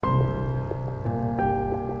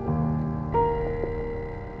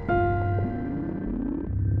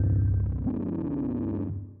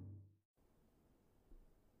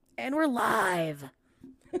And we're live.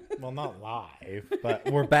 Well, not live, but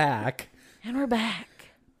we're back. And we're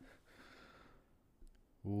back.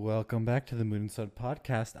 Welcome back to the Moon and Sun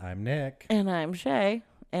Podcast. I'm Nick. And I'm Shay.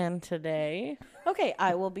 And today,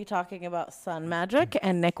 I will be talking about sun magic,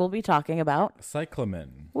 and Nick will be talking about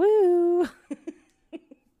Cyclamen. woo.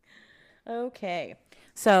 Okay.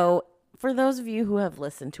 So, for those of you who have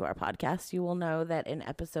listened to our podcast, you will know that in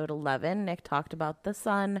episode 11, Nick talked about the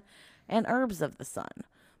sun and herbs of the sun.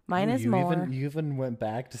 Mine is more. You even went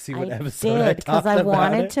back to see what I episode did, I because talked I about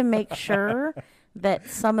wanted it. to make sure that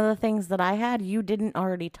some of the things that I had, you didn't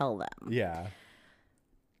already tell them. Yeah.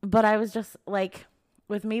 But I was just like,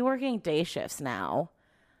 with me working day shifts now,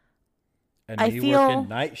 And I me feel working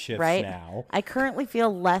night shifts right. now. I currently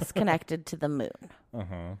feel less connected to the moon.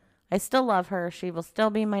 Uh-huh. I still love her. She will still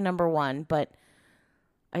be my number one, but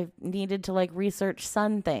I needed to research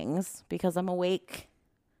sun things because I'm awake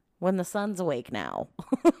when the sun's awake now.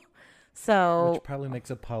 So Which probably makes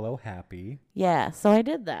Apollo happy. yeah, so I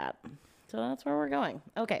did that. So that's where we're going.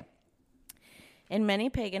 Okay. In many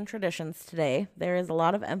pagan traditions today, there is a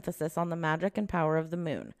lot of emphasis on the magic and power of the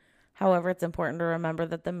moon. However, it's important to remember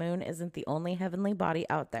that the moon isn't the only heavenly body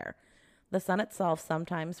out there. The sun itself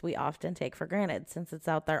sometimes we often take for granted since it's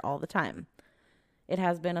out there all the time. It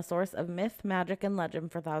has been a source of myth, magic, and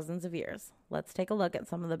legend for thousands of years. Let's take a look at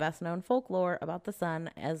some of the best-known folklore about the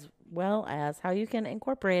sun, as well as how you can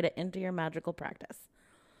incorporate it into your magical practice.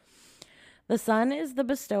 The sun is the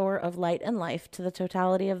bestower of light and life to the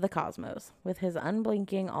totality of the cosmos. With his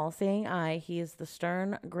unblinking, all-seeing eye, he is the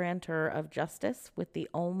stern grantor of justice with the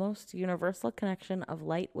almost universal connection of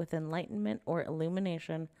light with enlightenment or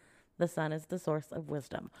illumination. The sun is the source of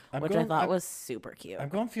wisdom, I thought was super cute. I'm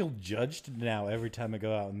going to feel judged now every time I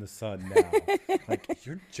go out in the sun now. Like,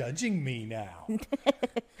 you're judging me now.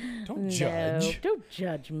 Don't judge. No, don't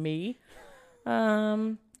judge me.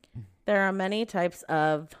 There are many types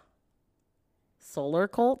of solar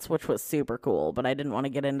cults, which was super cool, but I didn't want to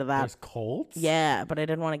get into that. There's cults? Yeah, but I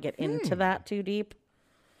didn't want to get into that too deep.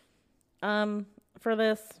 For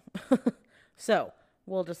this. So,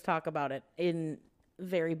 we'll just talk about it in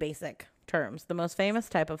very basic terms. The most famous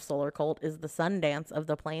type of solar cult is the sun dance of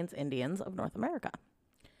the Plains Indians of North America.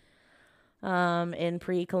 In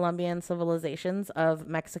pre-Columbian civilizations of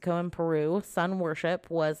Mexico and Peru, sun worship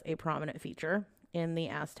was a prominent feature. In the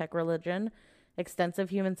Aztec religion, extensive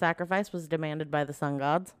human sacrifice was demanded by the sun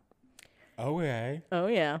gods. Okay. Oh,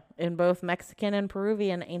 yeah. In both Mexican and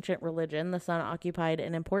Peruvian ancient religion, the sun occupied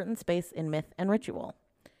an important space in myth and ritual.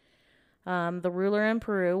 The ruler in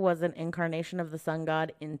Peru was an incarnation of the sun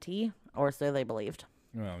god Inti, or so they believed.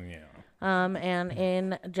 Well, yeah. And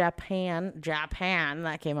in Japan,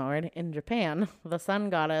 that came out right, in Japan, the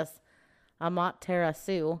sun goddess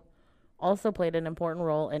Amaterasu also played an important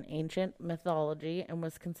role in ancient mythology and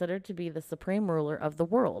was considered to be the supreme ruler of the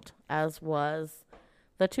world, as was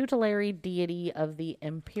the tutelary deity of the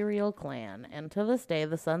imperial clan. And to this day,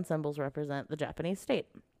 the sun symbols represent the Japanese state.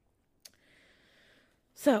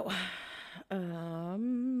 So,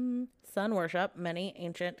 sun worship. Many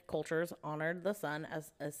ancient cultures honored the sun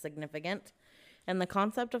as significant, and the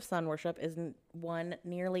concept of sun worship is one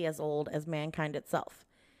nearly as old as mankind itself.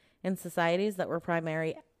 In societies that were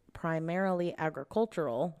primarily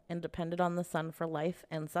agricultural and depended on the sun for life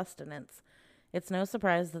and sustenance, it's no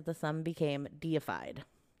surprise that the sun became deified.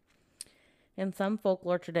 In some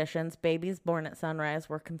folklore traditions, babies born at sunrise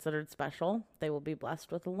were considered special. They will be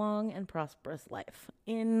blessed with a long and prosperous life.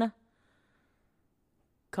 In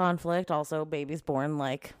conflict, also, babies born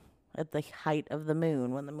at the height of the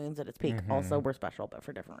moon, when the moon's at its peak, also were special, but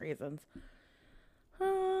for different reasons.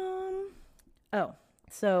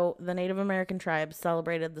 So the Native American tribes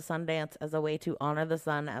celebrated the sun dance as a way to honor the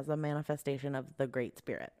sun as a manifestation of the Great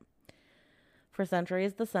Spirit. For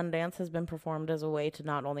centuries, the sun dance has been performed as a way to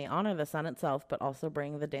not only honor the sun itself, but also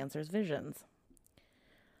bring the dancers visions.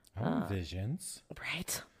 Visions?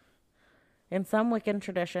 Right. In some Wiccan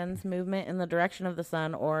traditions, movement in the direction of the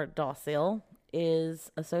sun, or docile,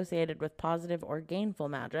 is associated with positive or gainful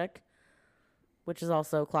magic, which is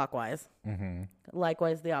also clockwise. Mm-hmm.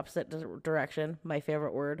 Likewise, the opposite direction, my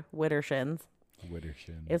favorite word, widdershins,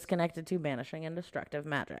 is connected to banishing and destructive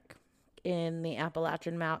magic. In the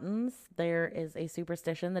Appalachian Mountains, there is a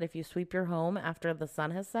superstition that if you sweep your home after the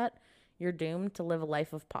sun has set, you're doomed to live a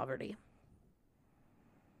life of poverty.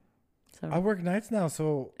 So I work nights now,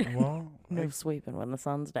 so, well... no sweeping when the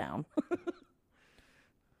sun's down.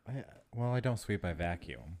 I don't sweep, I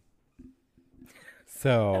vacuum.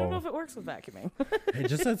 So... I don't know if it works with vacuuming. It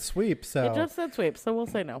just said sweep, so... It just said sweep, so we'll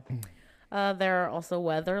say no. There are also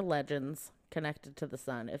weather legends connected to the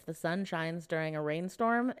sun. If the sun shines during a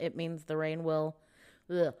rainstorm, it means the rain will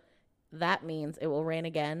that means it will rain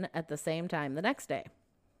again at the same time the next day.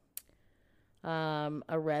 A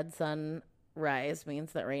red sunrise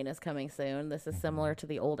means that rain is coming soon. This is similar to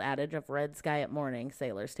the old adage of red sky at morning,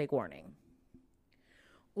 sailors take warning.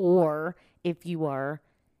 Or if you are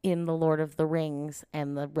in The Lord of the Rings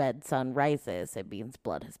and the red sun rises, it means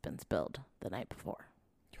blood has been spilled the night before.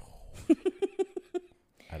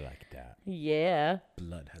 I like that. Yeah.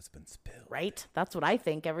 Blood has been spilled. Right? That's what I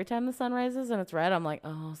think. Every time the sun rises and it's red, I'm like,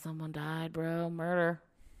 oh, someone died, bro. Murder.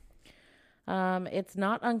 It's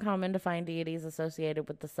not uncommon to find deities associated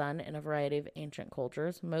with the sun in a variety of ancient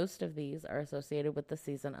cultures. Most of these are associated with the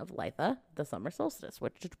season of Litha, the summer solstice,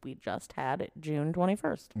 which we just had June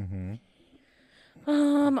 21st.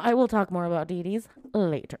 Mm-hmm. I will talk more about deities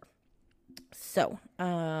later. So,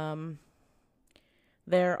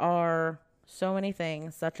 there are so many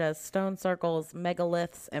things, such as stone circles,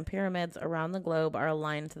 megaliths, and pyramids around the globe are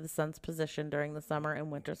aligned to the sun's position during the summer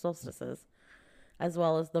and winter solstices, as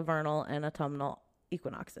well as the vernal and autumnal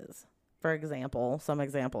equinoxes. For example, some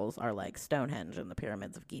examples are like Stonehenge and the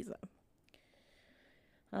pyramids of Giza.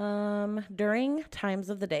 During times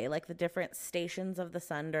of the day, like the different stations of the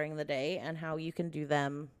sun during the day and how you can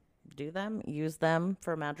use them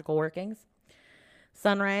for magical workings.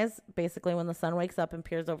 Sunrise, basically when the sun wakes up and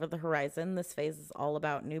peers over the horizon. This phase is all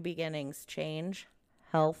about new beginnings, change,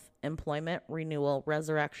 health, employment, renewal,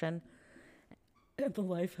 resurrection, and the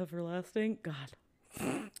life everlasting. God.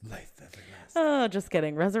 Life everlasting. Oh, just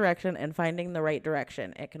kidding. Resurrection and finding the right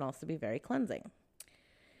direction. It can also be very cleansing.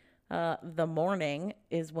 The morning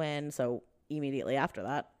is when, so immediately after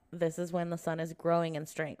that, this is when the sun is growing in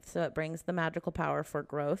strength. So it brings the magical power for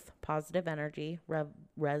growth, positive energy,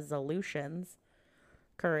 resolutions,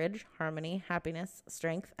 courage, harmony, happiness,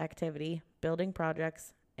 strength, activity, building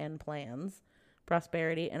projects and plans,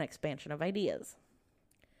 prosperity, and expansion of ideas.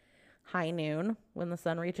 High noon, when the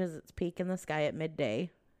sun reaches its peak in the sky at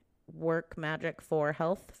midday, work magic for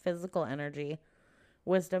health, physical energy,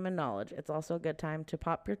 wisdom, and knowledge. It's also a good time to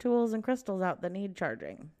pop your tools and crystals out that need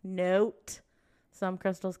charging. Note, some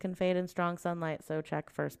crystals can fade in strong sunlight, so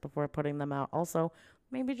check first before putting them out. Also,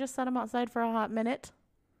 maybe just set them outside for a hot minute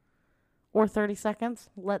or 30 seconds.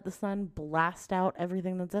 Let the sun blast out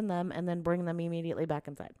everything that's in them and then bring them immediately back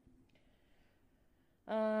inside.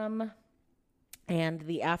 And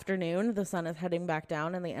the afternoon, the sun is heading back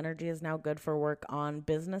down and the energy is now good for work on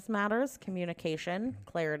business matters, communication,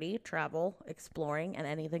 clarity, travel, exploring, and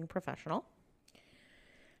anything professional.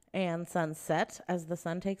 And sunset, as the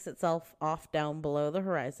sun takes itself off down below the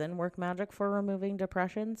horizon, work magic for removing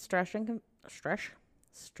depression, stress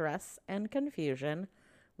and confusion,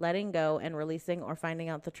 letting go and releasing or finding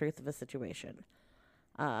out the truth of a situation.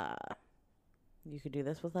 You could do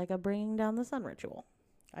this with like a bringing down the sun ritual.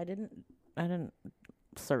 I didn't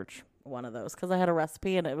search one of those because I had a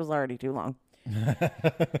recipe and it was already too long.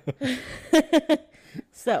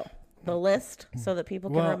 So the list so that people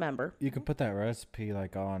can remember. You can put that recipe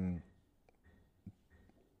like on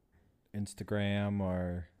Instagram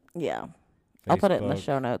or yeah. Facebook. I'll put it in the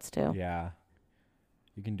show notes too. Yeah.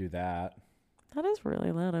 You can do that. That is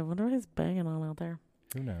really loud. I wonder what he's banging on out there.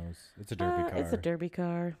 Who knows? It's a derby car. It's a derby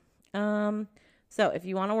car. So if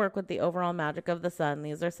you want to work with the overall magic of the sun,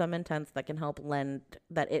 these are some intents that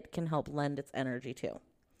it can help lend its energy to.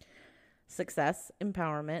 Success,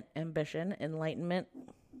 empowerment, ambition, enlightenment,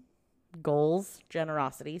 goals,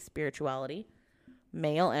 generosity, spirituality,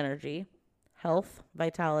 male energy, health,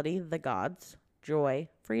 vitality, the gods, joy,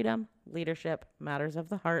 freedom, leadership, matters of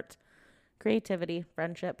the heart, creativity,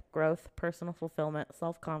 friendship, growth, personal fulfillment,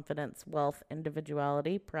 self-confidence, wealth,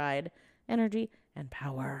 individuality, pride, energy, and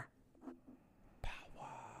power.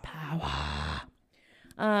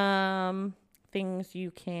 Things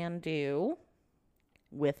you can do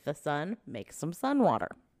with the sun. Make some sun water.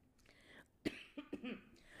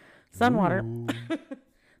 Sun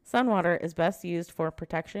water is best used for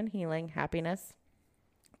protection, healing, happiness,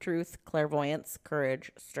 truth, clairvoyance,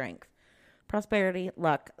 courage, strength, prosperity,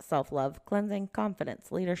 luck, self-love, cleansing,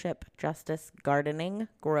 confidence, leadership, justice, gardening,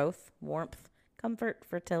 growth, warmth, comfort,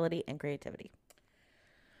 fertility, and creativity.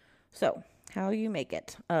 So, how you make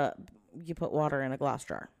it? You put water in a glass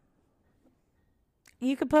jar.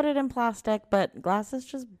 You could put it in plastic, but glass is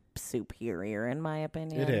just superior in my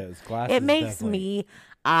opinion. It is. Glass It is makes definitely...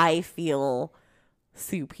 I feel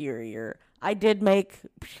superior. It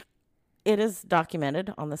is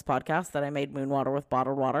documented on this podcast that I made moon water with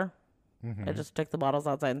bottled water. Mm-hmm. I just took the bottles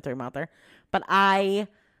outside and threw them out there. But I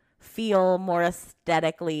feel more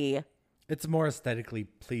aesthetically... It's more aesthetically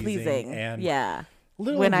pleasing. And yeah.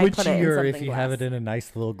 little when I put it in witchier something if you glass. have it in a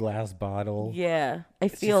nice little glass bottle. Yeah, I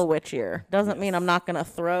feel witchier. Doesn't mean I'm not going to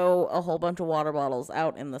throw a whole bunch of water bottles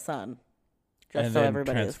out in the sun just And so then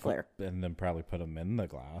everybody is clear. And then probably put them in the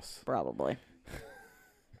glass. Probably.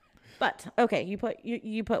 But okay, you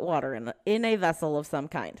put water in a vessel of some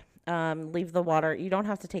kind. Leave the water. You don't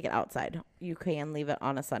have to take it outside. You can leave it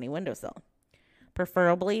on a sunny windowsill,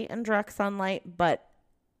 preferably in direct sunlight. But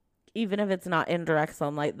even if it's not in direct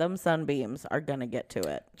sunlight, them sunbeams are gonna get to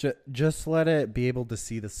it. Just let it be able to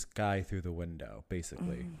see the sky through the window,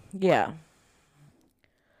 basically. Yeah.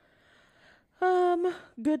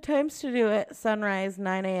 Good times to do it. Sunrise,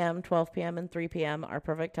 9 a.m., 12 p.m., and 3 p.m. are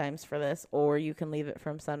perfect times for this, or you can leave it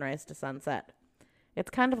from sunrise to sunset.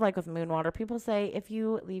 It's kind of like with moon water. People say if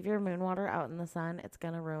you leave your moon water out in the sun, it's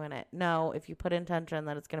going to ruin it. No, if you put intention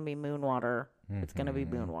that it's going to be moon water, it's going to be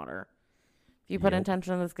moon water. If you put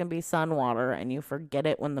intention that it's going to be sun water and you forget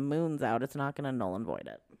it when the moon's out, it's not going to null and void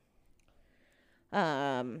it.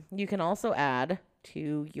 You can also add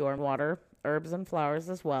to your water herbs and flowers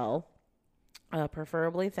as well.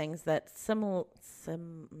 Preferably things that simulate?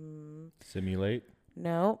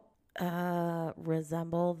 No.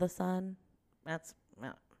 Resemble the sun. That's...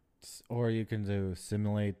 Or you can do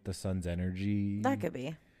simulate the sun's energy. That could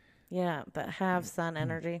be. Yeah, that have sun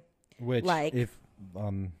energy. Which, like, if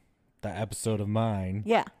the episode of mine...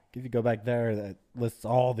 Yeah. If you go back there, that lists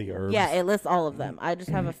all the herbs. Yeah, it lists all of them. I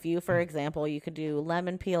just have a few. For example, you could do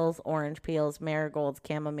lemon peels, orange peels, marigolds,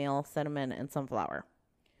 chamomile, cinnamon, and sunflower.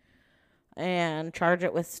 And charge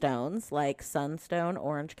it with stones like sunstone,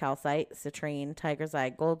 orange calcite, citrine, tiger's eye,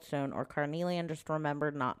 goldstone, or carnelian. Just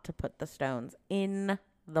remember not to put the stones in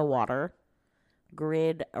the water.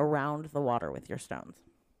 Grid around the water with your stones.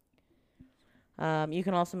 You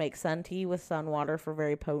can also make sun tea with sun water for a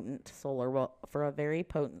very potent solar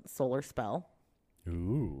spell.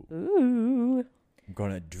 Ooh. Ooh. I'm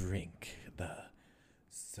gonna drink the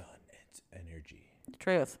sun and energy.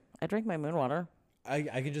 Truth. I drink my moon water. I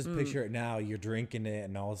can just picture it now. You're drinking it,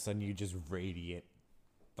 and all of a sudden you just radiate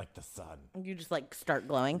like the sun. You just like start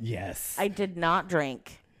glowing. Yes. I did not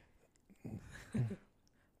drink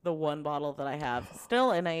the one bottle that I have.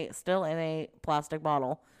 Still in a plastic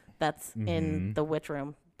bottle that's in the witch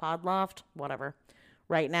room, pod loft, whatever.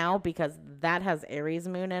 Right now, because that has Aries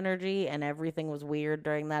moon energy, and everything was weird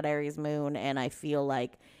during that Aries moon, and I feel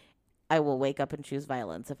like I will wake up and choose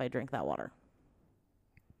violence if I drink that water.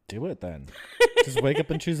 Do it then. Just wake up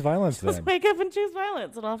and choose violence then. Just wake up and choose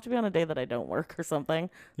violence. It'll have to be on a day that I don't work or something.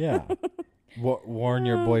 Yeah. Warn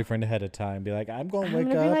your boyfriend ahead of time. Be like, I'm going to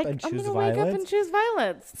wake up and choose violence. Wake up and choose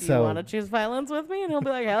violence. Do you want to choose violence with me? And he'll be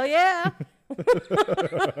like, hell yeah.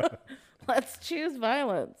 Let's choose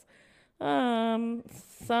violence. Sun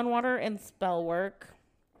water and spell work.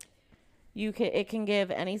 It can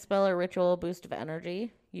give any spell or ritual a boost of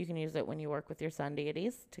energy. You can use it when you work with your sun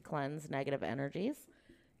deities to cleanse negative energies,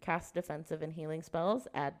 cast defensive and healing spells,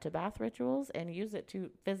 add to bath rituals, and use it to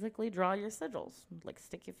physically draw your sigils. Like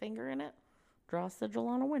stick your finger in it, draw a sigil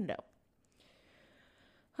on a window.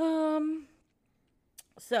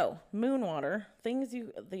 So moon water,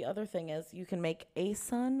 the other thing is you can make a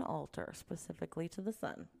sun altar specifically to the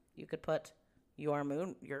sun. You could put your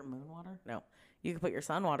moon water? No. You could put your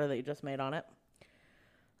sun water that you just made on it.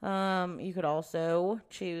 You could also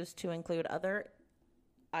choose to include other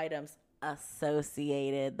items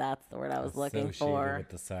associated. That's the word I was looking for. With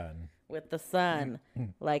the sun. With the sun.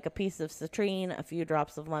 Like a piece of citrine, a few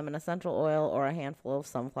drops of lemon essential oil, or a handful of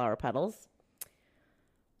sunflower petals.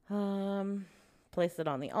 Place it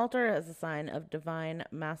on the altar as a sign of divine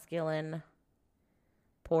masculine.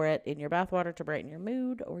 Pour it in your bathwater to brighten your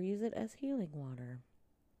mood, or use it as healing water.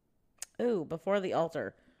 Ooh, before the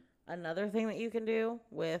altar. Another thing that you can do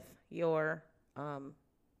with your sun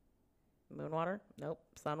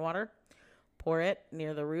water. Pour it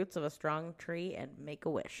near the roots of a strong tree and make a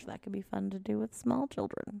wish. That could be fun to do with small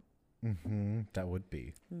children. That would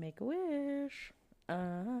be. Make a wish.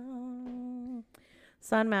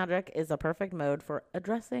 Sun magic is a perfect mode for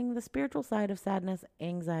addressing the spiritual side of sadness,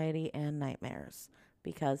 anxiety, and nightmares,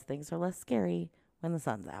 because things are less scary when the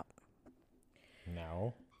sun's out.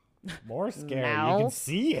 No. More scary. Now? You can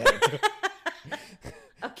see it.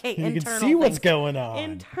 Okay, you can see what's going on.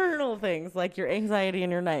 Internal things like your anxiety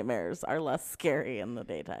and your nightmares are less scary in the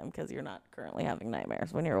daytime because you're not currently having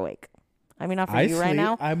nightmares when you're awake. I mean, not for you right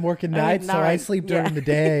now. I'm working nights, so I sleep during the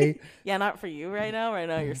day. Yeah, not for you right now. Right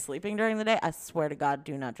now, you're sleeping during the day. I swear to God,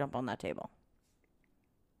 do not jump on that table.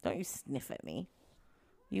 Don't you sniff at me.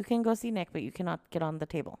 You can go see Nick, but you cannot get on the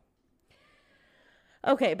table.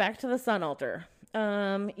 Okay, back to the sun altar.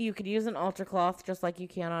 You could use an altar cloth just like you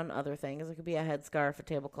can on other things. It could be a headscarf, a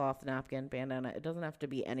tablecloth, napkin, bandana. It doesn't have to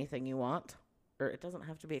be anything you want, or it doesn't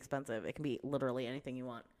have to be expensive. It can be literally anything you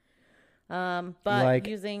want. But Like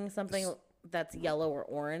using something that's yellow or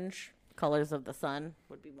orange, colors of the sun,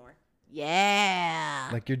 would be more. Yeah.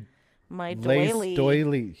 Like your My lace doily.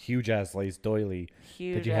 doily, huge ass lace doily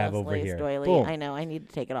Huge that you have ass over lace here. doily. Boom. I know. I need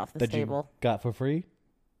to take it off this That table. you got for free?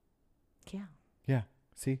 Yeah. Yeah.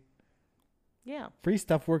 See? Yeah. Free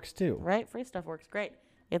stuff works too. Right? Free stuff works great.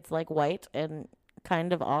 It's like white and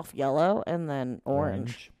kind of off yellow and then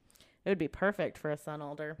orange. It would be perfect for a sun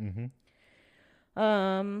altar.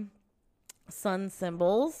 Mm-hmm. Sun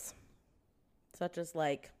symbols, such as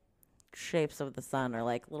like shapes of the sun or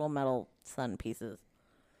like little metal sun pieces.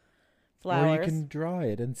 Flowers. Or you can draw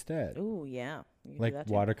it instead. Ooh, yeah. You can do Like that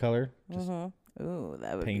too. watercolor. Just Ooh,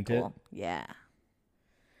 that would paint be cool. it. Yeah.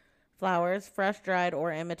 Flowers, fresh, dried,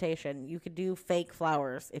 or imitation. You could do fake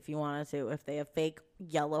flowers if you wanted to. If they have fake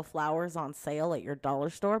yellow flowers on sale at your dollar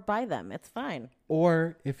store, buy them. It's fine.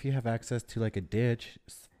 Or if you have access to like a ditch,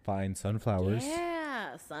 find sunflowers.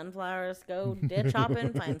 Yeah, sunflowers. Go ditch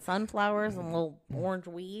hopping, find sunflowers and little orange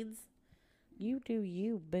weeds. You do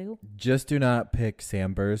you, boo. Just do not pick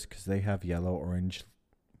sandburrs because they have yellow orange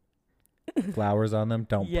flowers on them.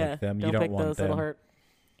 Don't pick them. You don't pick want those. them. It'll hurt.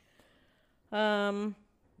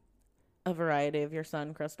 A variety of your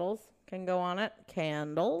sun crystals can go on it.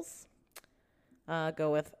 Candles.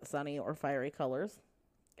 Go with sunny or fiery colors.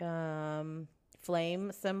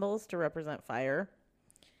 Flame symbols to represent fire.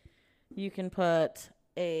 You can put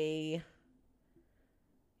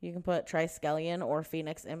triskelion or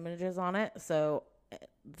phoenix images on it. So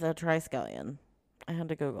the triskelion, I had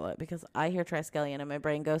to Google it because I hear triskelion and my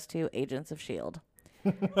brain goes to Agents of S.H.I.E.L.D.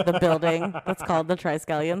 The building that's called the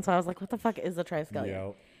triskelion. So I was like, what the fuck is a triskelion?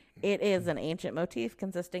 Yep. It is an ancient motif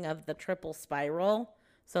consisting of the triple spiral.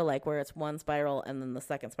 So like where it's one spiral and then the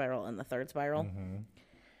second spiral and the third spiral.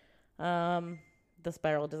 The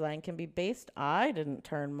spiral design can be based. I didn't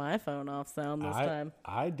turn my phone off sound this time.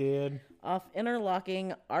 I did. Off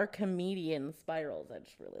interlocking Archimedean spirals. I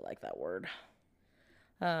just really like that word.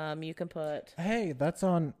 You can put. Hey, that's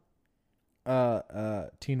on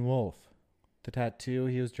Teen Wolf. The tattoo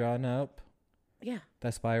he was drawing up. Yeah.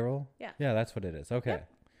 That spiral? Yeah. Yeah, that's what it is. Okay. Yep.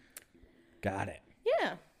 Got it.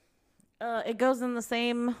 Yeah. It goes in the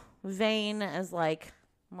same vein as like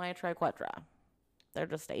my triquetra. They're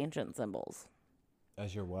just ancient symbols.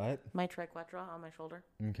 As your what? My triquetra on my shoulder.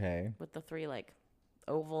 Okay. With the three like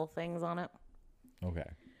oval things on it. Okay.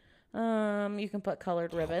 You can put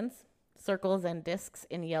colored ribbons, circles and discs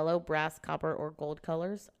in yellow, brass, copper, or gold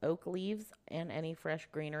colors, oak leaves, and any fresh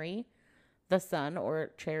greenery. The sun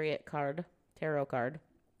or chariot card, tarot card.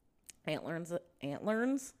 Antlers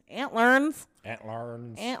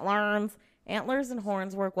and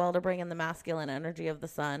horns work well to bring in the masculine energy of the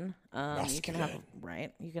sun. You can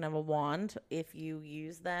have a wand if you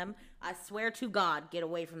use them. I swear to God, get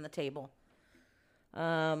away from the table.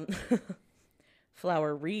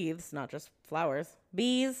 Flower wreaths, not just flowers.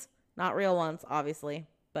 Bees, not real ones, obviously,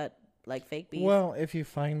 but like fake bees. Well, if you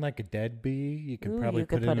find like a dead bee, you could probably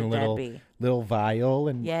put it in a dead little vial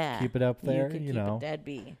and bee. keep it up there. You could keep a dead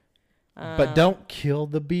bee. But don't kill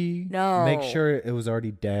the bee. No. Make sure it was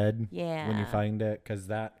already dead Yeah. when you find it, because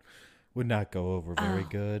that would not go over very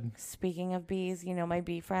good. Speaking of bees, my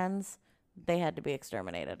bee friends, they had to be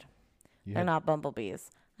exterminated. You They're had- not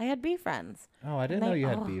bumblebees. I had bee friends. Oh, I didn't know you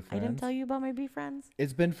had bee friends. I didn't tell you about my bee friends.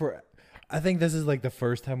 It's been I think this is like the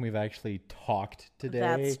first time we've actually talked today.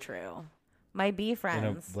 That's true. My bee In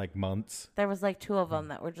friends. like months. There was like two of them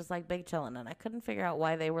that were just like big chillin', and I couldn't figure out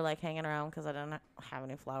why they were like hanging around because I didn't have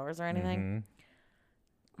any flowers or anything.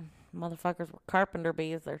 Motherfuckers were carpenter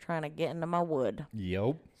bees. They're trying to get into my wood.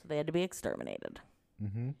 Yep. So they had to be exterminated.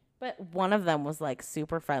 Mm-hmm. But one of them was like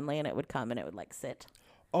super friendly, and it would come and it would like sit.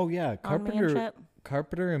 Oh yeah, on me and shit.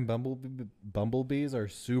 Carpenter and bumblebees are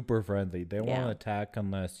super friendly. They Yeah. won't attack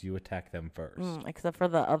unless you attack them first. Except for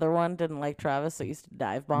the other one didn't like Travis, so he used to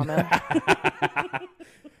dive bomb him.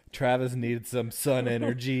 Travis needed some sun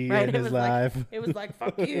energy Right, in it his was life. It was like,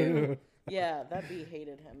 fuck you. Yeah, that bee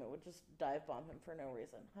hated him. It would just dive bomb him for no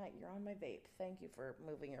reason. Hi, you're on my vape. Thank you for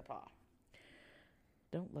moving your paw.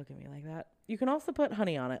 Don't look at me like that. You can also put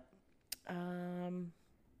honey on it.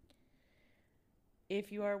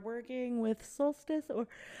 If you are working with solstice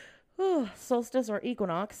or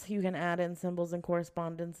equinox, you can add in symbols and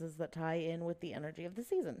correspondences that tie in with the energy of the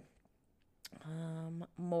season.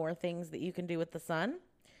 More things that you can do with the sun.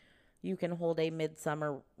 You can hold a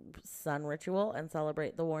midsummer sun ritual and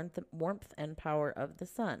celebrate the warmth and power of the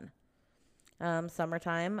sun.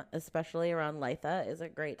 Summertime, especially around Litha, is a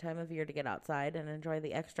great time of year to get outside and enjoy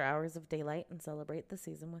the extra hours of daylight and celebrate the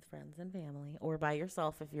season with friends and family, or by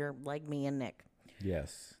yourself if you're like me and Nick.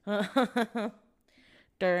 Yes.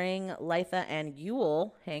 During Litha and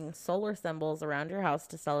Yule, hang solar symbols around your house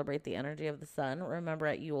to celebrate the energy of the sun. Remember,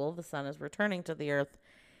 at Yule, the sun is returning to the earth,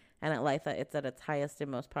 and at Litha, it's at its highest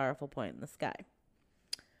and most powerful point in the sky.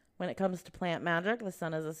 When it comes to plant magic, the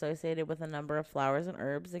sun is associated with a number of flowers and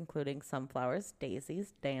herbs, including sunflowers,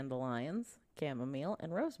 daisies, dandelions, chamomile,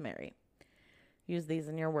 and rosemary. Use these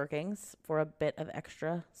in your workings for a bit of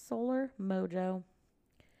extra solar mojo.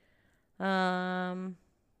 Got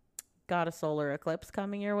a solar eclipse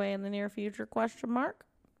coming your way in the near future? ?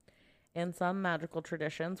 In some magical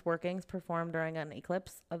traditions, workings performed during an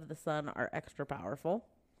eclipse of the sun are extra powerful.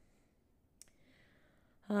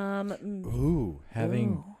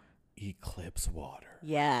 Having eclipse water.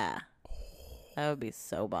 Yeah. That would be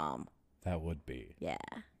so bomb. That would be. Yeah.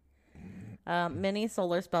 Many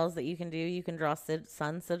solar spells that you can do. You can draw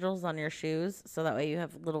sun sigils on your shoes, so that way you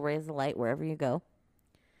have little rays of light wherever you go.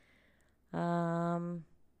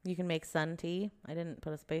 You can make sun tea. I didn't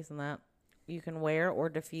put a space in that. You can wear or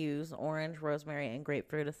diffuse orange, rosemary, and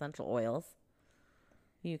grapefruit essential oils.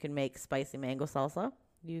 You can make spicy mango salsa.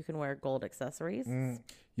 You can wear gold accessories.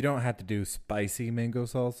 You don't have to do spicy mango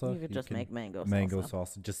salsa. You could just make mango salsa. Mango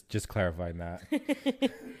salsa. Just clarifying that.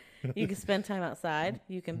 You can spend time outside.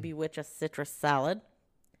 You can bewitch a citrus salad.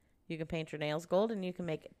 You can paint your nails gold, and you can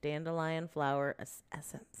make dandelion flower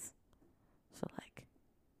essence. So like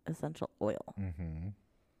essential oil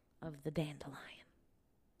of the dandelion.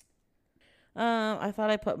 I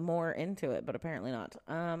thought I put more into it, but apparently not.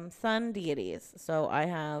 Sun deities. So I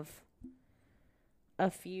have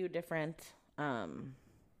a few different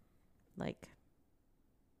like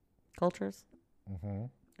cultures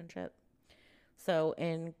and shit. So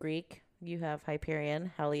in Greek, you have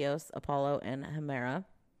Hyperion, Helios, Apollo, and Hemera.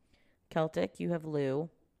 Celtic, you have Lu.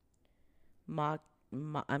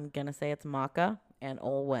 I'm going to say it's Maka and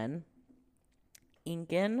Olwen.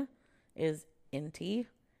 Incan is Inti.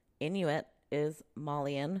 Inuit is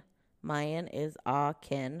Malian. Mayan is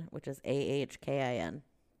Akin, which is Ahkin.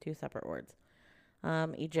 Two separate words.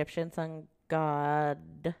 Egyptian sun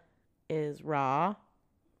god is Ra. I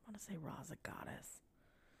want to say Ra is a goddess.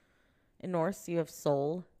 In Norse, you have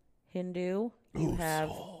Sol. Hindu, you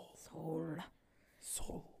have Soul.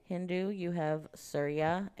 Hindu, you have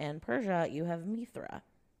Surya. And Persia, you have Mithra.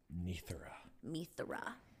 Mithra.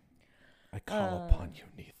 I call upon you,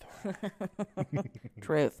 Mithra.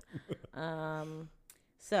 Truth.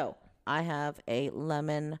 So, I have a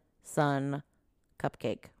lemon sun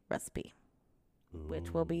cupcake recipe,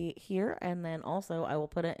 which will be here. And then also, I will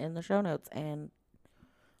put it in the show notes and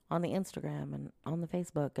on the Instagram and on the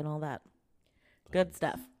Facebook and all that. Good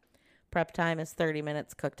stuff. Prep time is 30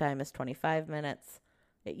 minutes. Cook time is 25 minutes.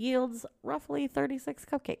 It yields roughly 36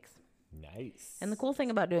 cupcakes. Nice. And the cool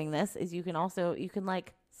thing about doing this is you can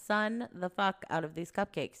like sun the fuck out of these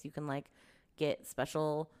cupcakes. You can like get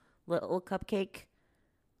special little cupcake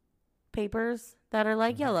papers that are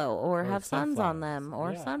like yellow or have suns on them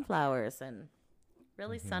or sunflowers and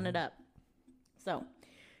really sun it up. So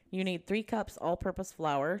you need 3 cups all-purpose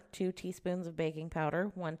flour, 2 teaspoons of baking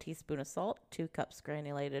powder, 1 teaspoon of salt, 2 cups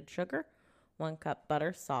granulated sugar, 1 cup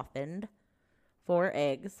butter softened, 4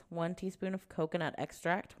 eggs, 1 teaspoon of coconut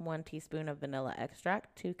extract, 1 teaspoon of vanilla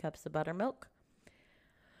extract, 2 cups of buttermilk.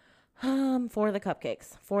 For the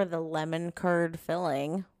cupcakes. For the lemon curd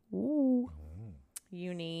filling, you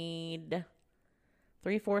need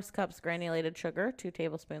 3/4 cups granulated sugar, 2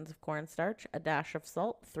 tablespoons of cornstarch, a dash of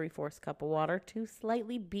salt, 3/4 cup of water, 2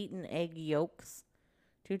 slightly beaten egg yolks,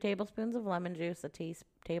 2 tablespoons of lemon juice, a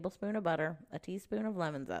tablespoon of butter, a teaspoon of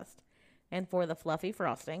lemon zest. And for the fluffy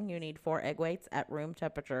frosting, you need 4 egg whites at room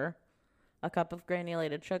temperature, a cup of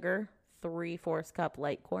granulated sugar, 3/4 cup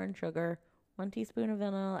light corn sugar, 1 teaspoon of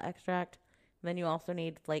vanilla extract. Then you also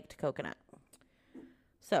need flaked coconut.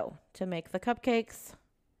 So, to make the cupcakes,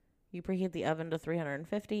 you preheat the oven to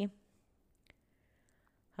 350.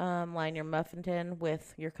 Line your muffin tin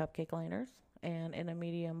with your cupcake liners. And in a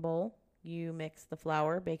medium bowl, you mix the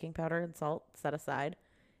flour, baking powder, and salt set aside.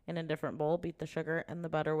 In a different bowl, beat the sugar and the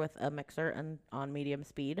butter with a mixer and on medium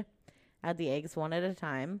speed. Add the eggs one at a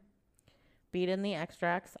time. Beat in the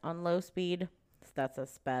extracts on low speed. That's a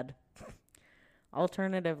sped.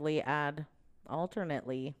 Alternately add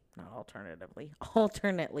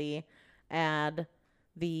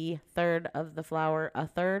the third of the flour, a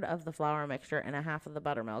third of the flour mixture, and a half of the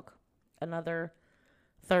buttermilk. Another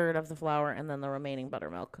third of the flour, and then the remaining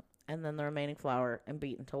buttermilk, and then the remaining flour, and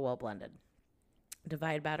beat until well blended.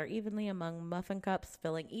 Divide batter evenly among muffin cups,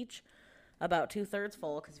 filling each about 2/3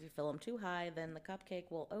 full, because if you fill them too high, then the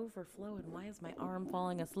cupcake will overflow. And why is my arm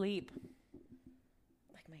falling asleep?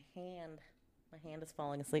 Like my hand is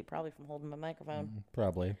falling asleep, probably from holding my microphone.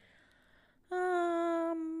 Probably.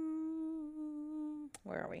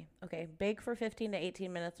 Where are we? Okay, bake for 15 to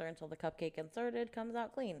 18 minutes or until the cupcake inserted comes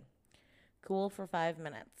out clean. Cool for 5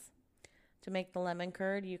 minutes. To make the lemon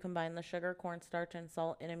curd, you combine the sugar, cornstarch, and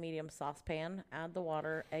salt in a medium saucepan. Add the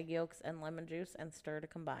water, egg yolks, and lemon juice and stir to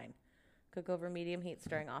combine. Cook over medium heat,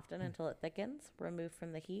 stirring often until it thickens. Remove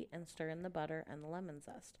from the heat and stir in the butter and the lemon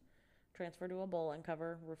zest. Transfer to a bowl and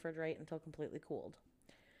cover, refrigerate until completely cooled.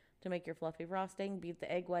 To make your fluffy frosting, beat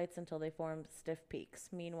the egg whites until they form stiff peaks.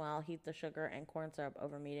 Meanwhile, heat the sugar and corn syrup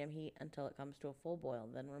over medium heat until it comes to a full boil,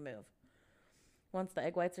 then remove. Once the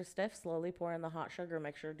egg whites are stiff, slowly pour in the hot sugar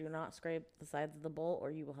mixture. Do not scrape the sides of the bowl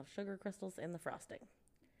or you will have sugar crystals in the frosting.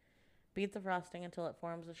 Beat the frosting until it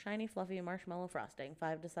forms a shiny, fluffy marshmallow frosting,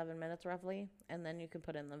 5 to 7 minutes roughly, and then you can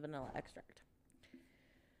put in the vanilla extract.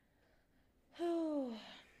 You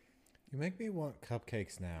make me want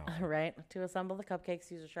cupcakes now. Right. To assemble the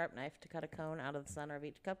cupcakes, use a sharp knife to cut a cone out of the center of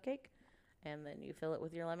each cupcake. And then you fill it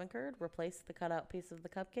with your lemon curd. Replace the cutout piece of the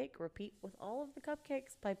cupcake. Repeat with all of the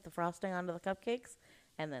cupcakes. Pipe the frosting onto the cupcakes.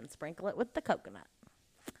 And then sprinkle it with the coconut.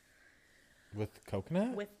 With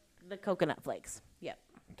coconut? With the coconut flakes. Yep.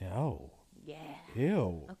 No. Yeah.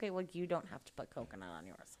 Ew. Okay, well, you don't have to put coconut on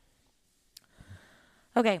yours.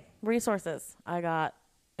 Okay, resources. I got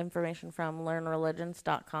information from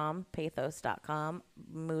learnreligions.com, pathos.com,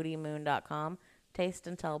 moodymoon.com,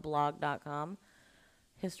 tasteandtellblog.com,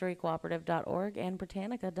 historycooperative.org, and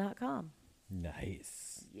britannica.com.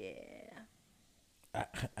 Nice. Yeah.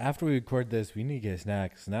 After we record this, we need to get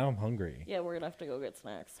snacks. Now I'm hungry. Yeah, we're going to have to go get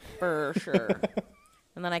snacks. For sure.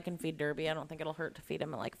 And then I can feed Derby. I don't think it'll hurt to feed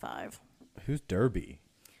him at like 5. Who's Derby?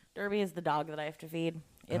 Derby is the dog that I have to feed.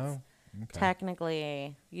 It's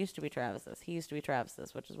technically used to be Travis's. He used to be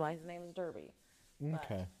Travis's, which is why his name is Derby.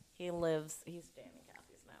 Okay. He's staying in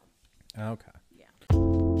Kathy's now. Okay. Yeah.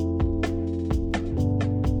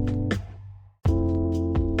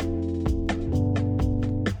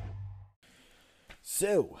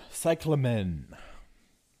 So, cyclamen.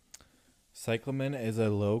 Cyclamen is a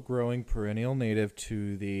low-growing perennial native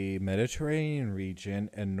to the Mediterranean region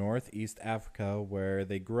and northeast Africa, where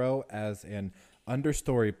they grow as an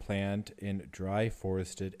understory plant in dry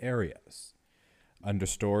forested areas.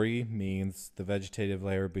 Understory means the vegetative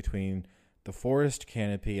layer between the forest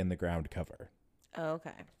canopy and the ground cover.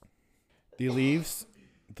 Okay. The leaves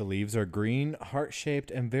are green, heart-shaped,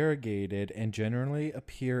 and variegated, and generally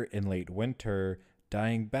appear in late winter,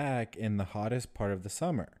 dying back in the hottest part of the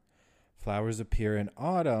summer. Flowers appear in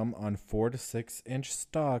autumn on 4 to 6 inch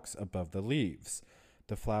stalks above the leaves.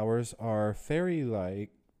 The flowers are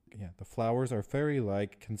fairy-like,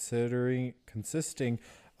 consisting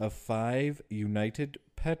of 5 united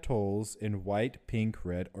petals in white, pink,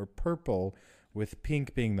 red, or purple, with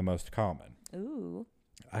pink being the most common. Ooh.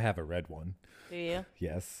 I have a red one. Do you?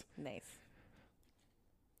 Yes. Nice.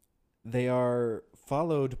 They are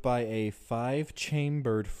followed by a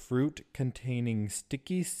 5-chambered fruit containing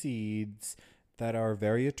sticky seeds that are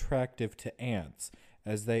very attractive to ants,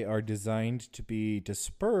 as they are designed to be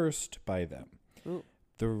dispersed by them. Ooh.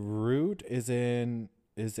 The root is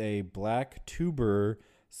a black tuber,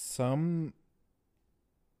 somewhat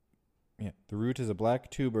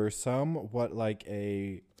like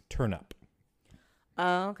a turnip.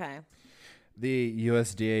 Oh, okay. The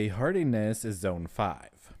USDA hardiness is zone 5.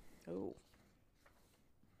 Ooh.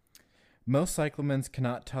 Most cyclamens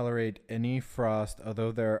cannot tolerate any frost,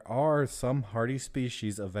 although there are some hardy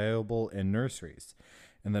species available in nurseries.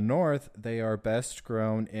 In the north, they are best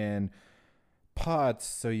grown in pots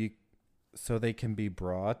so they can be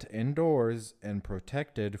brought indoors and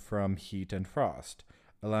protected from heat and frost.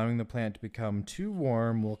 Allowing the plant to become too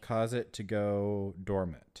warm will cause it to go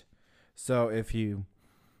dormant. So if you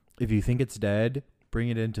think it's dead, bring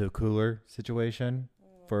it into a cooler situation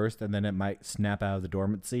first, and then it might snap out of the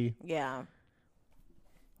dormancy. Yeah.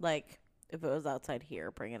 Like, if it was outside here,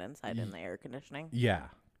 bring it inside in the air conditioning. Yeah.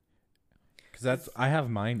 Because I have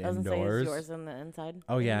mine Doesn't indoors. say it's yours in the inside.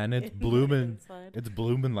 Oh, yeah, and it's blooming. Inside. It's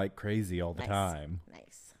blooming like crazy all the time.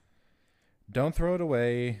 Nice. Don't throw it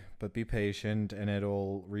away, but be patient, and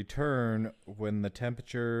it'll return when the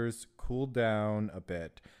temperatures cool down a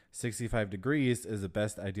bit. 65 degrees is the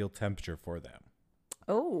best ideal temperature for them.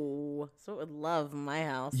 Oh, so it would love my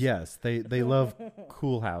house. Yes, they love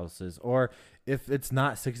cool houses. Or if it's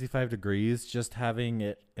not 65 degrees, just having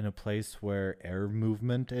it in a place where air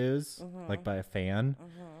movement is, like by a fan,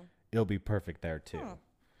 it'll be perfect there too.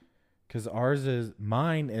 Because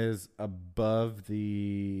mine is above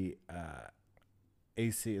the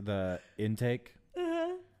AC, the intake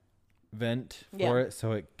vent for it,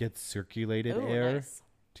 so it gets circulated air Nice.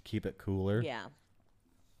 to keep it cooler. Yeah.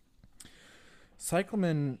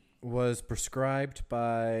 Cyclamen was prescribed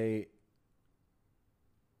by...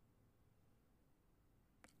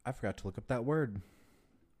 I forgot to look up that word.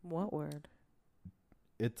 What word?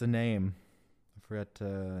 It's a name. I forgot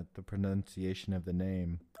the pronunciation of the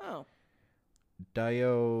name. Oh.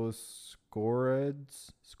 Dioscorids?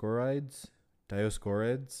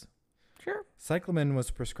 Dioscorids? Sure. Cyclamen was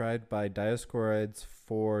prescribed by Dioscorids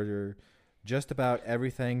for just about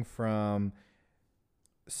everything from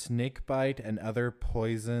snakebite and other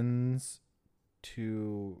poisons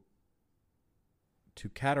to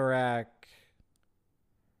cataract.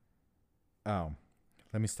 Oh,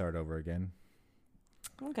 let me start over again.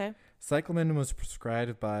 Okay. Cyclamen was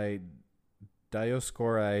prescribed by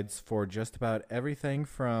Dioscorides for just about everything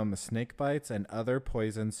from snake bites and other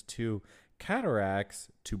poisons to cataracts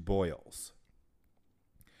to boils.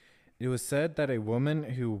 It was said that a woman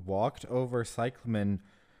who walked over cyclamen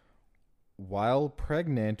while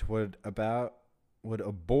pregnant would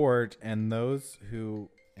abort, and those who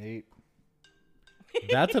ate...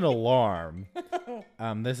 That's an alarm.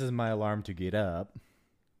 This is my alarm to get up.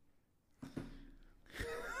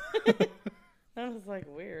 That was like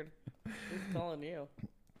weird. Who's calling you?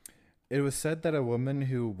 It was said that a woman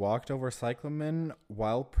who walked over cyclamen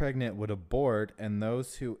while pregnant would abort, and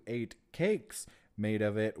those who ate cakes made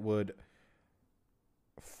of it would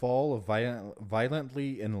fall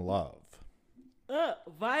violently in love.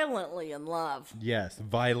 Violently in love. Yes,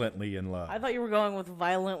 violently in love. I thought you were going with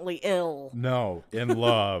violently ill. No, in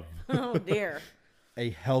love. Oh dear.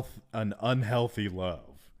 An unhealthy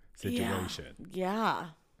love situation. Yeah.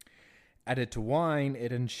 Added to wine,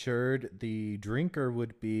 it ensured the drinker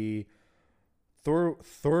would be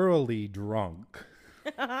thoroughly drunk.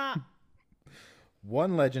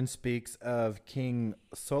 One legend speaks of King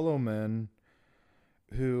Solomon,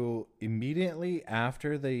 who immediately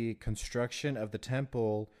after the construction of the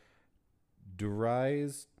temple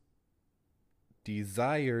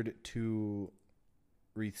desired to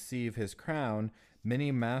receive his crown.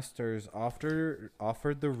 Many masters offered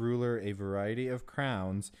the ruler a variety of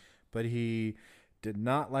crowns, but he did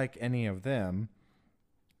not like any of them.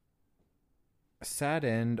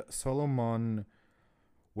 Saddened, Solomon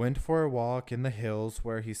went for a walk in the hills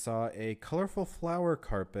where he saw a colorful flower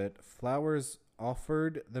carpet. Flowers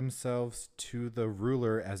offered themselves to the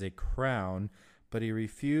ruler as a crown, but he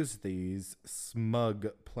refused these smug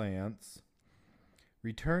plants.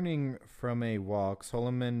 Returning from a walk,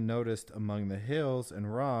 Solomon noticed among the hills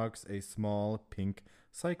and rocks a small pink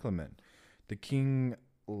cyclamen. The king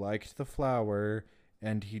liked the flower,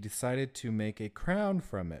 and he decided to make a crown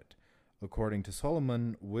from it. According to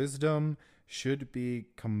Solomon, wisdom should be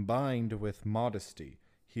combined with modesty.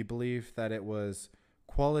 He believed that it was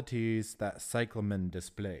qualities that cyclamen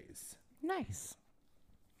displays. Nice.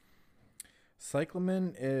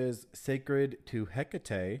 Cyclamen is sacred to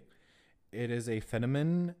Hecate. It is a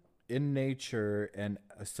phenomenon in nature and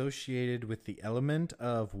associated with the element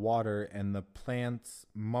of water and the plants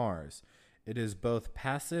Mars. It is both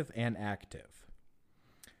passive and active.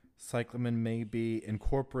 Cyclamen may be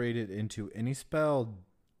incorporated into any spell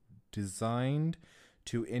designed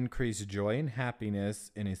to increase joy and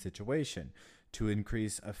happiness in a situation, to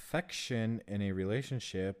increase affection in a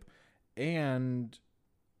relationship, and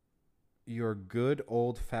your good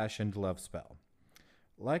old-fashioned love spell.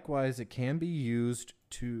 Likewise, it can be used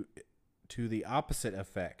to the opposite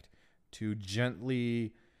effect, to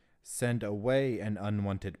gently send away an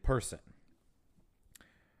unwanted person.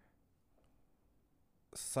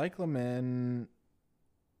 Cyclamen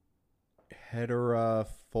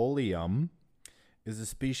heterofolium is a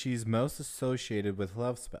species most associated with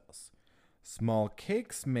love spells. Small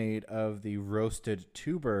cakes made of the roasted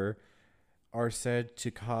tuber are said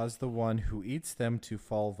to cause the one who eats them to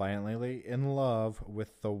fall violently in love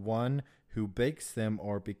with the one who bakes them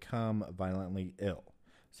or become violently ill.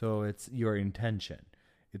 So it's your intention.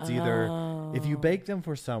 It's either if you bake them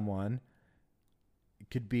for someone, it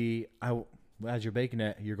could be as you're baking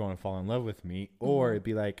it, you're going to fall in love with me, or it'd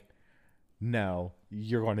be like, no,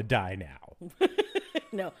 you're going to die now.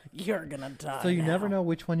 No, you're going to die. So you never know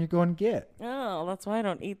which one you're going to get. Oh, that's why I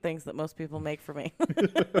don't eat things that most people make for me.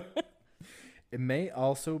 It may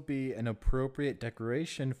also be an appropriate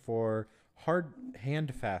decoration for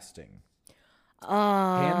hand fasting.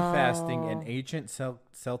 Hand fasting, an ancient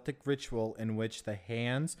Celtic ritual in which the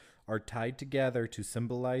hands are tied together to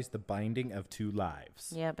symbolize the binding of two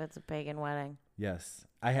lives. Yep, it's a pagan wedding. Yes.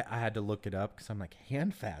 I had to look it up because I'm like,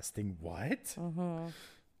 hand fasting, what? Mm-hmm.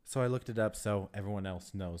 So I looked it up so everyone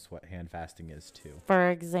else knows what hand fasting is too. For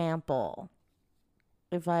example,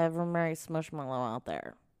 if I ever marry Smushmallow out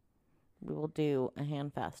there, we will do a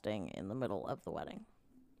hand fasting in the middle of the wedding.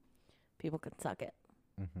 People can suck it.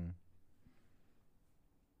 Mm-hmm.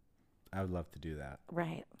 I would love to do that.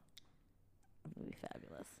 Right. It would be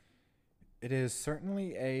fabulous. It is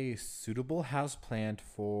certainly a suitable houseplant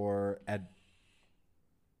for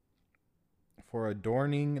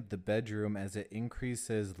adorning the bedroom as it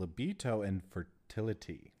increases libido and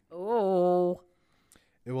fertility. Oh.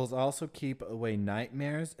 It will also keep away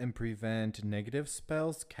nightmares and prevent negative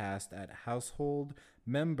spells cast at household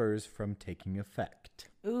members from taking effect.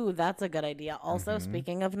 Ooh, that's a good idea. Also,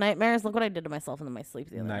 speaking of nightmares, look what I did to myself in my sleep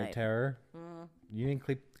the other night. Night terror. You didn't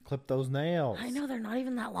clip those nails. I know, they're not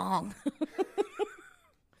even that long.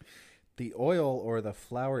 The oil or the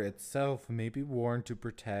flower itself may be worn to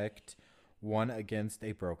protect one against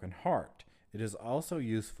a broken heart. It is also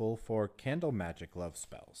useful for candle magic love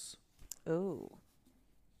spells. Ooh.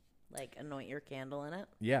 Like anoint your candle in it?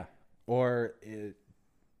 Yeah. Or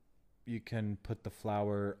you can put the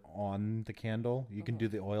flower on the candle. You can do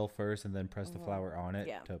the oil first and then press the flower on it.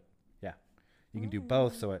 Yeah. You can do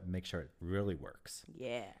both so it makes sure it really works.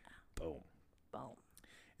 Yeah. Boom. Boom.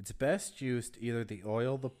 It's best used either the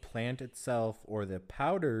oil, the plant itself, or the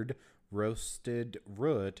powdered roasted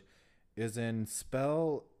root is in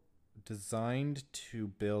spell designed to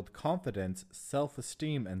build confidence,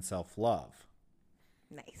 self-esteem, and self-love.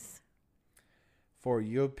 Nice. For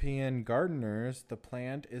European gardeners, the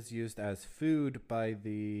plant is used as food by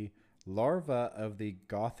the larva of the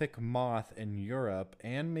Gothic moth in Europe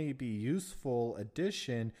and may be useful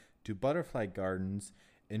addition to butterfly gardens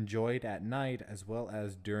enjoyed at night as well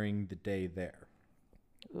as during the day there.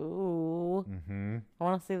 Ooh. Mm-hmm. I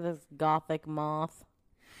want to see this Gothic moth.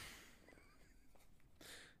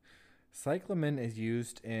 Cyclamen is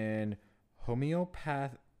used in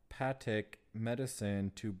homeopathic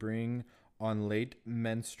medicine to bring on late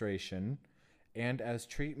menstruation and as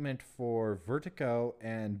treatment for vertigo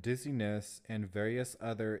and dizziness and various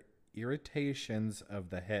other irritations of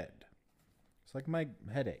the head. It's like my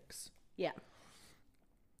headaches. Yeah.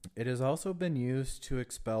 It has also been used to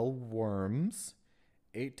expel worms.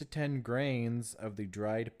 8 to 10 grains of the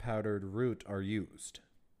dried powdered root are used.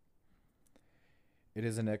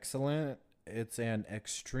 It's an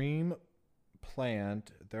extreme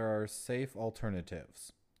plant. There are safe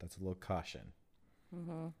alternatives. That's a little caution.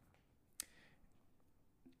 Mm-hmm.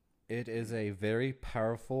 It is a very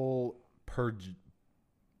powerful purgative.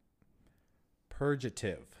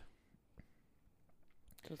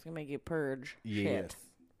 So it's going to make you purge Yes. shit.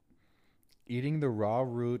 Eating the raw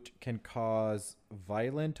root can cause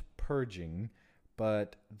violent purging,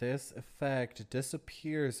 but this effect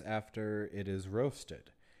disappears after it is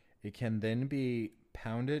roasted. It can then be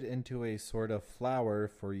pounded into a sort of flour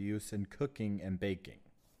for use in cooking and baking.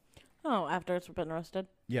 Oh, after it's been roasted?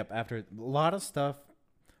 Yep, after a lot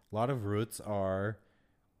of roots are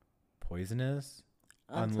poisonous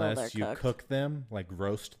unless you cook them, like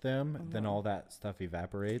roast them, then all that stuff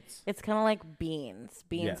evaporates. It's kind of like beans.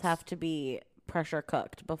 Beans Yes. have to be pressure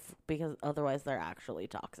cooked because otherwise they're actually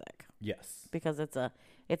toxic. Yes. Because it's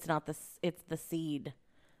the seed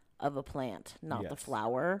of a plant, not the Yes.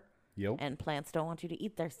 flower. Yep. And plants don't want you to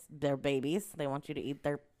eat their babies. They want you to eat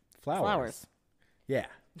their Flowers. flowers. Yeah.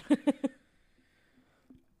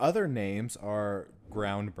 Other names are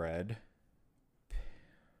ground bread,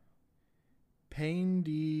 Pain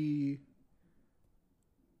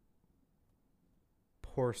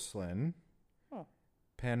porcelain,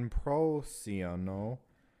 Panprosiano,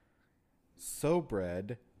 sow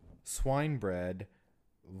bread, swine bread,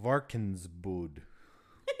 Varkensbud.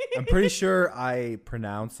 I'm pretty sure I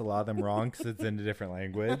pronounced a lot of them wrong because it's in a different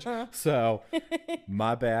language. So,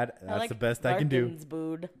 my bad. That's the best I can do.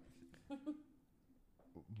 Varkensbud.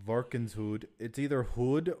 Varkenshud. It's either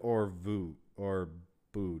hood or vu or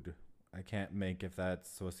bood. I can't make if that's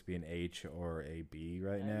supposed to be an H or a B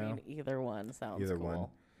right now. I mean, either one sounds Either cool. one.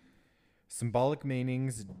 Symbolic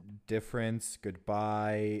meanings, difference,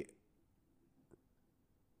 goodbye,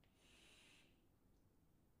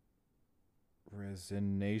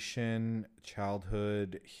 resignation,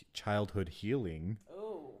 childhood healing,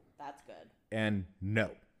 Oh, that's good. and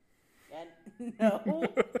no. And no.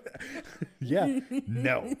 Yeah,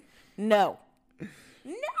 no. No.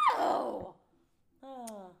 No.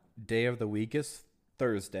 Oh, Day of the week is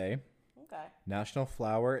Thursday. okay. National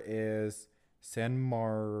flower is San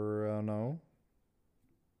Marino.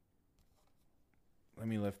 Let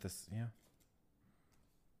me lift this. Yeah.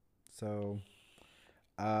 So,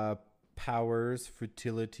 powers,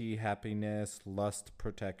 fertility, happiness, lust,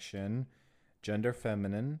 protection. Gender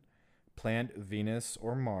feminine. Plant Venus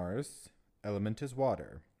or Mars. Element is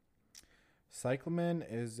water. Cyclamen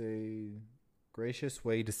is a gracious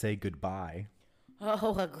way to say goodbye.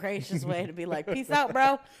 Oh, a gracious way to be like, peace out,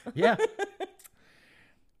 bro. Yeah.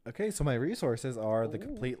 Okay, so my resources are The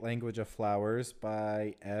Complete Language of Flowers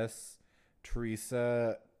by S.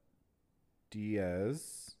 Teresa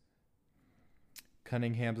Diaz.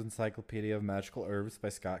 Cunningham's Encyclopedia of Magical Herbs by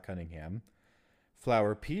Scott Cunningham.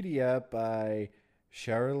 Flowerpedia by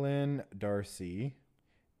Sherilyn Darcy.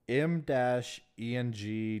 m-eng.ru.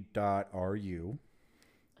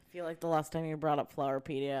 I feel like the last time you brought up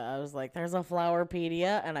Flowerpedia, I was like, there's a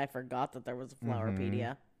Flowerpedia, and I forgot that there was a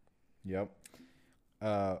Flowerpedia. Yep.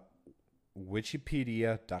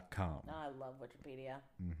 Wikipedia.com. Oh, I love Wikipedia.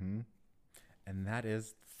 And that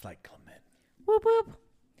is Cyclamen. Whoop whoop.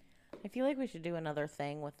 I feel like we should do another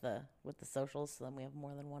thing with the socials, so then we have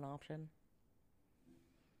more than one option.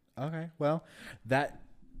 Okay. Well,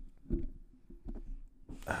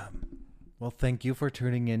 well, thank you for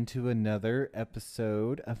tuning in to another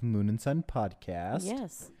episode of Moon and Sun Podcast.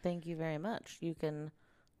 Yes, thank you very much. You can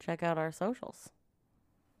check out our socials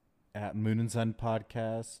At Moon and Sun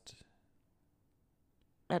Podcast.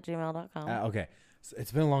 at gmail.com. Okay. So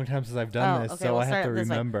it's been a long time since I've done this, so I have to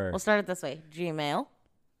remember. We'll start it this way. Gmail.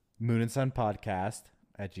 Moon and Sun Podcast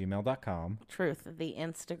at gmail.com. Truth. The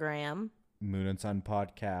Instagram. Moon and Sun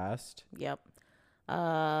Podcast. Yep.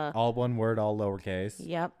 All one word, all lowercase.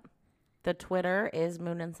 Yep. The Twitter is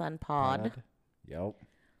Moon and Sun Pod. Yep.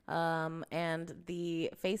 And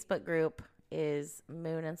the Facebook group is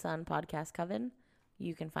Moon and Sun Podcast Coven.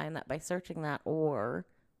 You can find that by searching that, or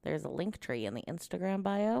there's a link tree in the Instagram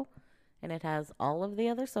bio, and it has all of the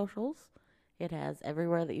other socials. It has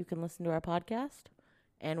everywhere that you can listen to our podcast.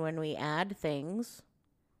 And when we add things,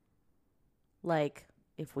 like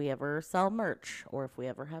if we ever sell merch or if we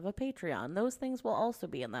ever have a Patreon, those things will also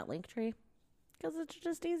be in that link tree because it's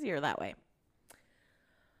just easier that way.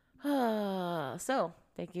 So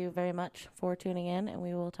thank you very much for tuning in, and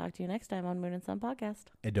we will talk to you next time on Moon and Sun Podcast.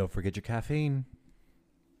 And don't forget your caffeine.